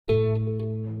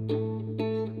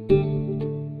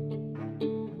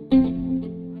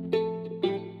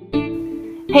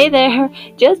Hey there,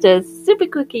 just a super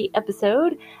quickie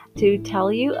episode to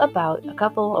tell you about a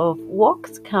couple of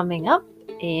walks coming up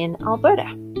in Alberta.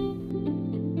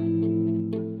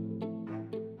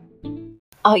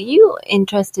 Are you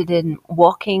interested in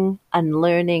walking and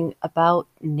learning about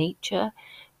nature,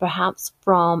 perhaps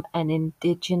from an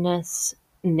Indigenous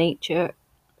nature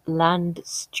land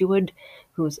steward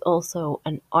who's also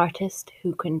an artist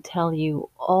who can tell you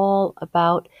all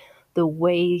about the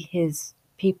way his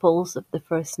peoples of the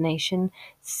First Nation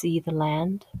see the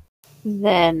land?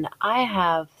 Then I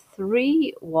have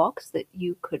 3 walks that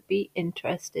you could be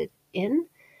interested in.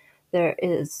 There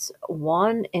is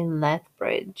one in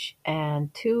Lethbridge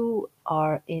and 2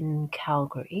 are in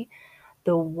Calgary.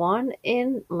 The one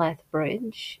in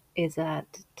Lethbridge is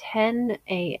at 10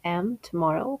 a.m.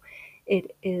 tomorrow.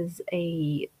 It is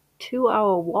a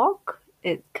 2-hour walk.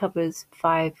 It covers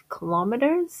 5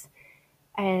 kilometers,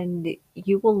 and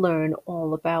you will learn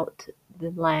all about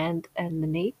the land and the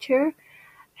nature.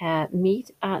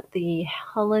 Meet at the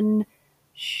Helen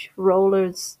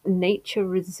Schrollers Nature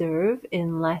Reserve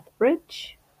in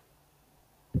Lethbridge.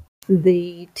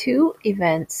 The 2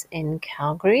 events in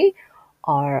Calgary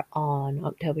are on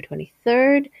October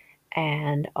 23rd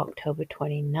and October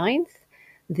 29th.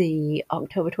 The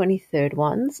October 23rd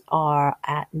ones are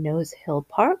at Nose Hill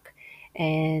Park,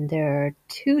 and there are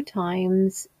 2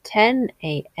 times, 10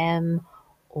 a.m.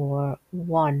 or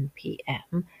 1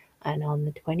 p.m. And on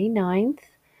the 29th,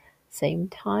 same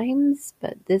times,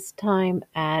 but this time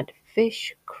at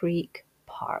Fish Creek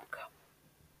Park.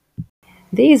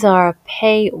 These are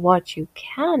pay what you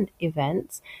can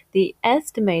events. The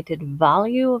estimated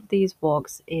value of these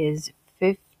walks is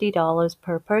 $50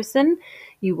 per person.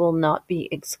 You will not be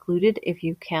excluded if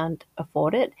you can't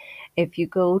afford it. If you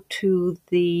go to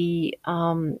the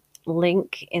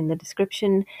link in the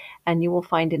description, and you will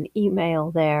find an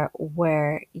email there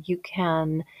where you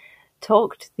can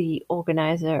talk to the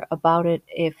organizer about it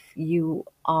if you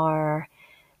are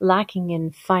lacking in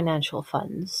financial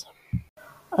funds.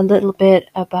 A little bit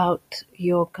about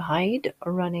your guide,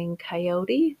 Running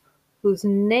Coyote, whose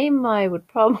name I would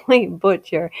probably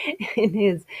butcher in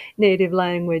his native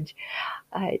language.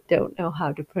 I don't know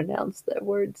how to pronounce their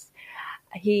words.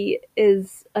 He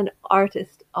is an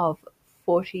artist of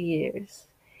 40 years.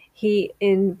 He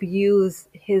imbues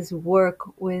his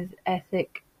work with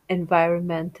ethic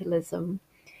environmentalism.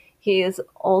 He is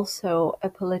also a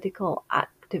political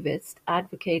activist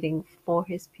advocating for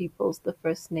his people's, the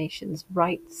First Nations,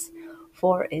 rights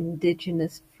for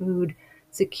Indigenous food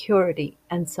security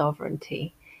and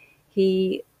sovereignty.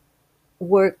 He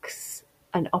works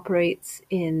and operates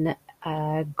in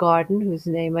a garden whose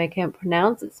name I can't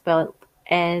pronounce. It's spelled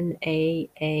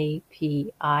Naapi,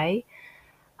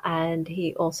 and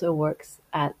he also works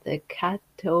at the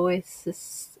Catois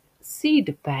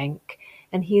Seed Bank,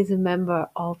 and he is a member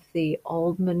of the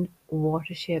Aldman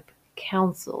Watershed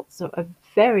Council. So a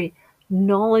very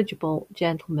knowledgeable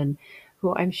gentleman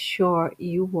who I'm sure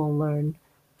you will learn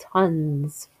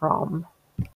tons from.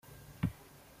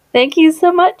 Thank you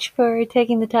so much for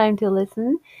taking the time to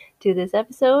listen to this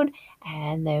episode,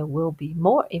 and there will be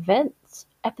more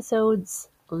episodes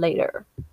later.